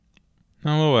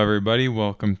Hello, everybody.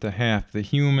 Welcome to Half the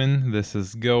Human. This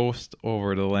is Ghost.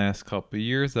 Over the last couple of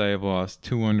years, I have lost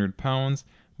 200 pounds,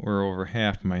 or over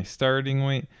half my starting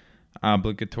weight.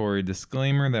 Obligatory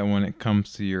disclaimer that when it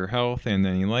comes to your health and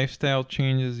any lifestyle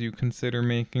changes you consider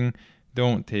making,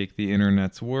 don't take the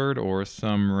internet's word or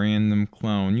some random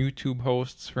clown YouTube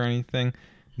hosts for anything.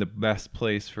 The best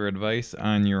place for advice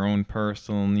on your own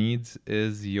personal needs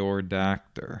is your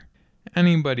doctor.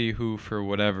 Anybody who, for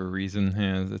whatever reason,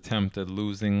 has attempted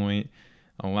losing weight,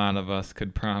 a lot of us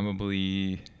could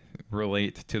probably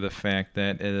relate to the fact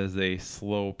that it is a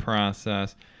slow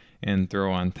process, and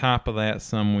throw on top of that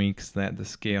some weeks that the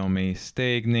scale may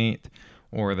stagnate,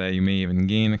 or that you may even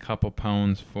gain a couple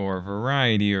pounds for a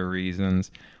variety of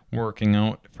reasons. Working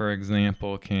out, for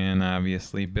example, can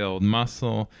obviously build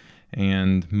muscle,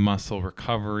 and muscle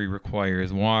recovery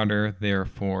requires water.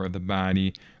 Therefore, the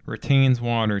body retains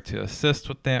water to assist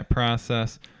with that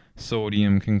process.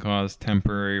 Sodium can cause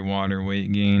temporary water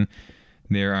weight gain.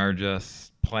 There are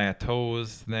just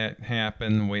plateaus that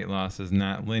happen. Weight loss is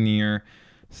not linear,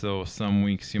 so some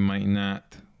weeks you might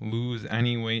not lose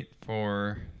any weight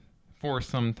for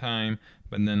some time,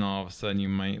 but then all of a sudden you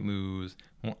might lose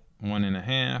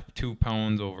 1.5, 2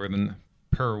 pounds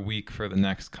per week for the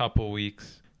next couple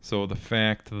weeks. So the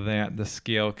fact that the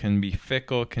scale can be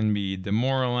fickle can be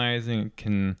demoralizing. It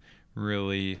can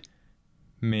really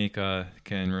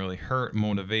can really hurt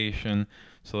motivation.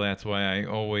 So that's why I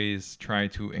always try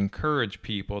to encourage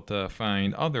people to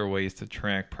find other ways to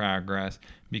track progress,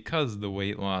 because the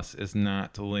weight loss is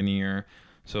not linear.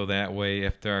 So that way,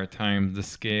 if there are times the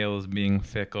scale is being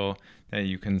fickle, that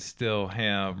you can still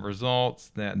have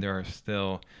results, that there are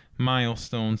still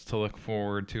milestones to look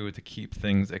forward to keep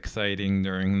things exciting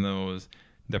during those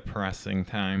depressing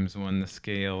times when the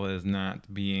scale is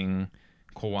not being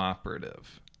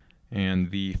cooperative. And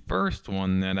the first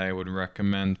one that I would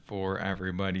recommend for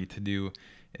everybody to do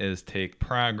is take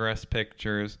progress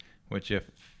pictures, which, if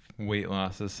weight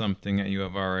loss is something that you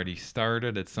have already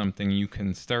started, it's something you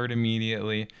can start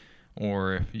immediately.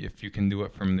 Or if you can do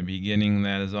it from the beginning,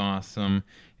 that is awesome.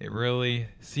 It really,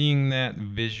 seeing that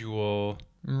visual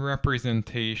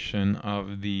representation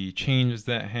of the changes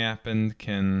that happened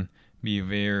can be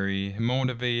very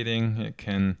motivating. It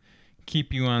can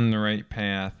keep you on the right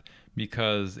path,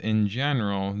 because in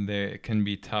general it can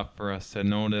be tough for us to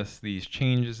notice these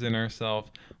changes in ourselves.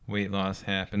 Weight loss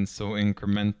happens so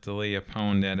incrementally, a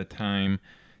pound at a time,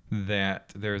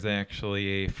 that there's actually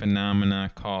a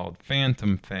phenomena called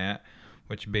phantom fat,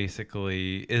 which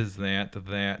basically is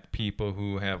that people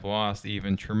who have lost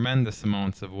even tremendous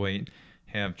amounts of weight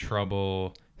have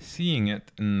trouble seeing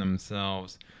it in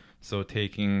themselves. So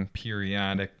taking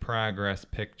periodic progress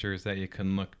pictures that you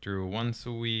can look through once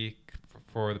a week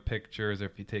for the pictures, or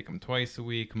if you take them twice a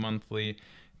week, monthly,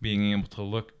 being able to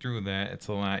look through that, it's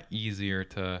a lot easier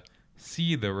to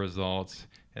see the results,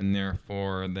 and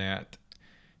therefore that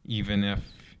even if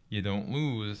you don't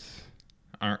lose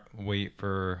weight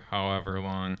for however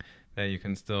long, that you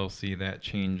can still see that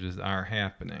changes are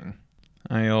happening.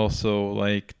 I also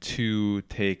like to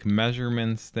take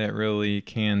measurements that really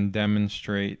can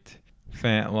demonstrate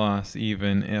fat loss,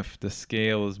 even if the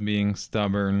scale is being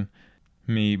stubborn.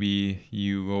 Maybe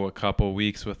you go a couple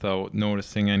weeks without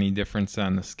noticing any difference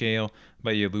on the scale,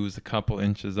 but you lose a couple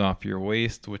inches off your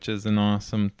waist, which is an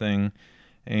awesome thing.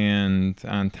 And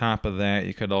on top of that,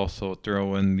 you could also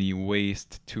throw in the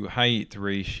waist to height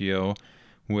ratio,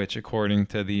 which, according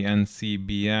to the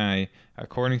NCBI,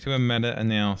 according to a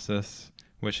meta-analysis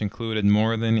which included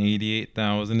more than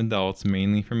 88,000 adults,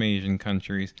 mainly from Asian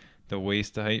countries, the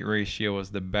waist to height ratio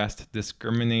was the best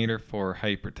discriminator for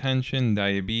hypertension,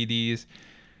 diabetes,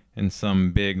 and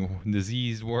some big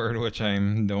disease word which I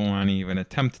don't want to even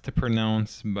attempt to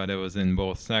pronounce, but it was in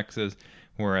both sexes,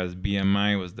 whereas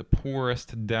BMI was the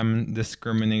poorest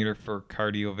discriminator for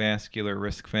cardiovascular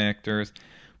risk factors,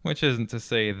 which isn't to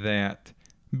say that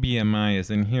BMI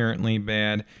is inherently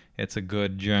bad. It's a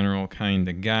good general kind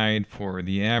of guide for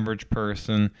the average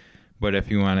person. But if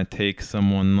you want to take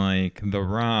someone like The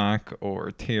Rock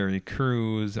or Terry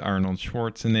Crews, Arnold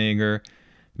Schwarzenegger,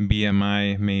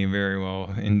 BMI may very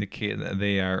well indicate that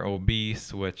they are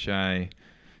obese, which I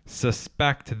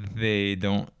suspect they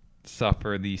don't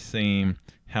suffer the same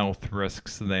health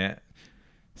risks that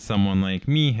someone like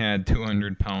me had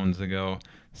 200 pounds ago.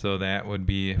 So that would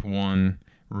be one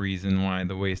reason why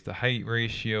the waist to height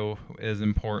ratio is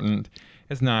important.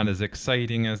 It's not as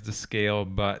exciting as the scale,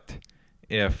 but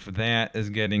if that is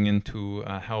getting into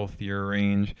a healthier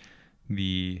range,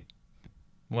 the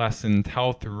lessened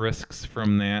health risks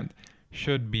from that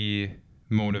should be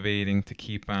motivating to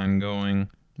keep on going.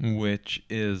 which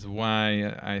is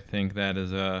why I think that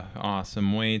is a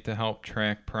awesome way to help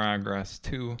track progress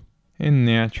too. And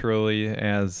naturally,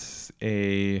 as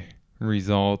a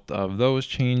result of those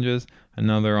changes,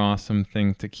 another awesome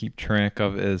thing to keep track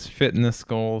of is fitness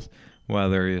goals,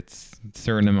 whether it's a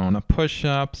certain amount of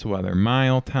push-ups, whether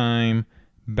mile time,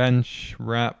 bench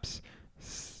reps,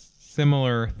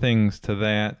 similar things to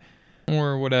that,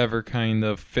 or whatever kind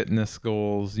of fitness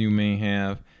goals you may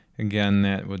have. Again,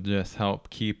 that would just help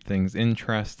keep things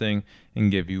interesting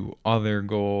and give you other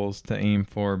goals to aim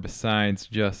for besides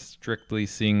just strictly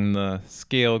seeing the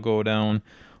scale go down,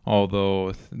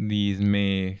 although these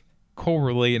may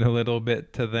correlate a little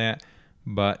bit to that,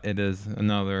 but it is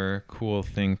another cool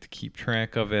thing to keep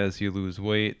track of as you lose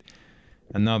weight.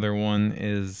 Another one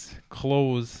is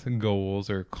clothes goals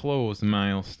or clothes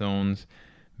milestones.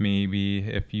 Maybe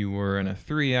if you were in a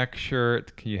 3X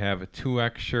shirt, you have a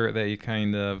 2X shirt that you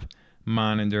kind of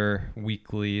monitor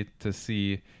weekly to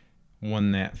see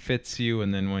when that fits you,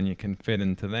 and then when you can fit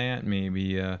into that,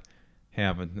 maybe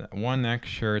have a 1X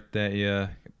shirt that you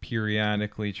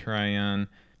periodically try on.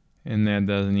 And that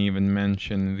doesn't even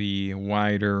mention the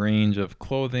wider range of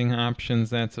clothing options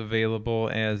that's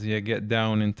available as you get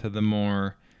down into the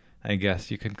more, I guess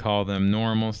you could call them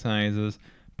normal sizes.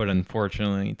 But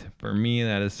unfortunately for me,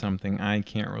 that is something I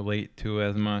can't relate to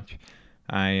as much.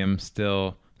 I am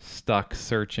still stuck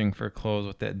searching for clothes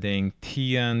with that dang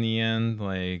T on the end,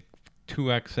 like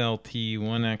 2XLT,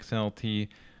 1XLT,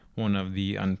 one of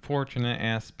the unfortunate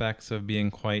aspects of being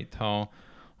quite tall.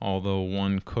 Although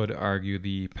one could argue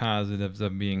the positives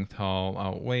of being tall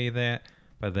outweigh that,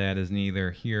 but that is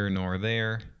neither here nor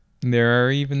there. There are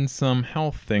even some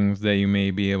health things that you may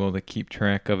be able to keep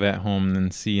track of at home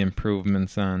and see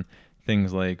improvements on.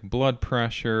 Things like blood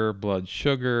pressure, blood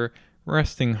sugar,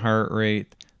 resting heart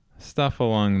rate, stuff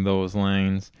along those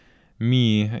lines.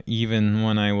 Me, even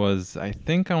when I was, I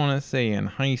think I want to say in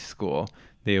high school,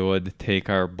 they would take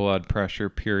our blood pressure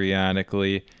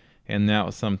periodically, and that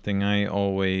was something I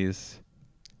always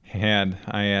had.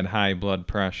 I had high blood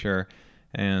pressure,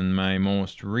 and my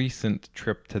most recent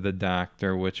trip to the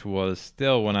doctor, which was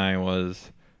still when I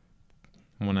was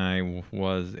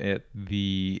at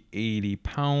the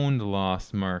 80-pound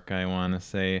loss mark, I want to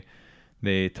say,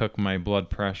 they took my blood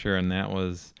pressure, and that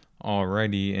was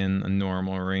already in a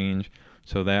normal range.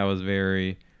 So that was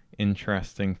very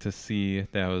interesting to see.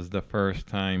 That was the first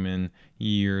time in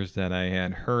years that I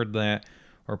had heard that,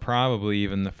 or probably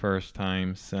even the first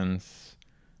time since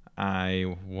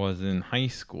I was in high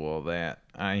school that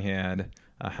I had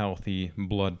a healthy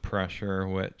blood pressure,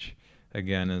 which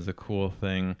again is a cool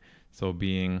thing. So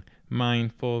being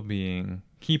mindful,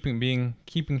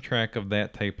 keeping track of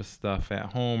that type of stuff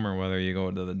at home, or whether you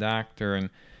go to the doctor and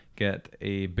get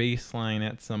a baseline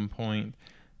at some point,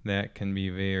 that can be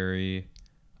very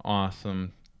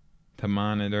awesome to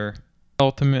monitor.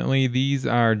 Ultimately, these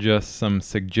are just some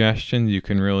suggestions. You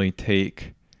can really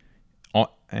take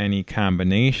any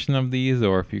combination of these,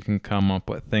 or if you can come up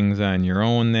with things on your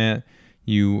own that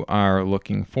you are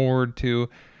looking forward to.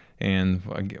 And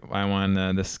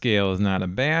the scale is not a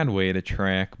bad way to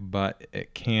track, but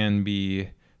it can be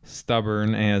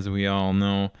stubborn, as we all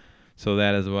know. So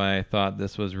that is why I thought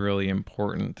this was really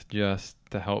important, just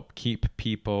to help keep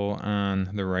people on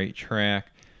the right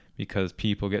track, because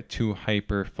people get too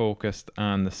hyper focused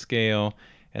on the scale,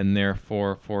 and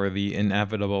therefore for the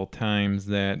inevitable times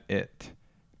that it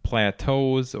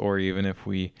plateaus, or even if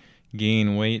we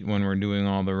gain weight when we're doing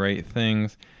all the right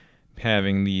things,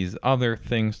 having these other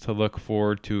things to look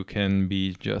forward to can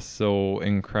be just so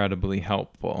incredibly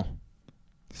helpful.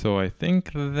 So I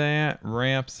think that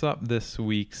wraps up this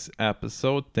week's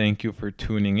episode. Thank you for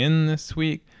tuning in this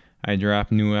week. I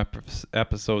drop new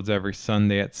episodes every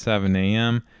Sunday at 7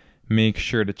 a.m. Make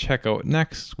sure to check out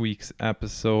next week's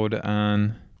episode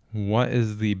on what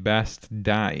is the best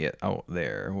diet out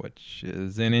there, which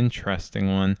is an interesting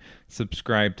one.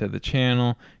 Subscribe to the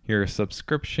channel. Your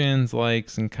subscriptions,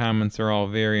 likes, and comments are all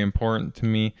very important to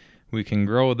me. We can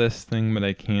grow this thing, but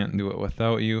I can't do it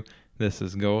without you. This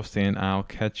is Ghost, and I'll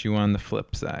catch you on the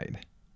flip side.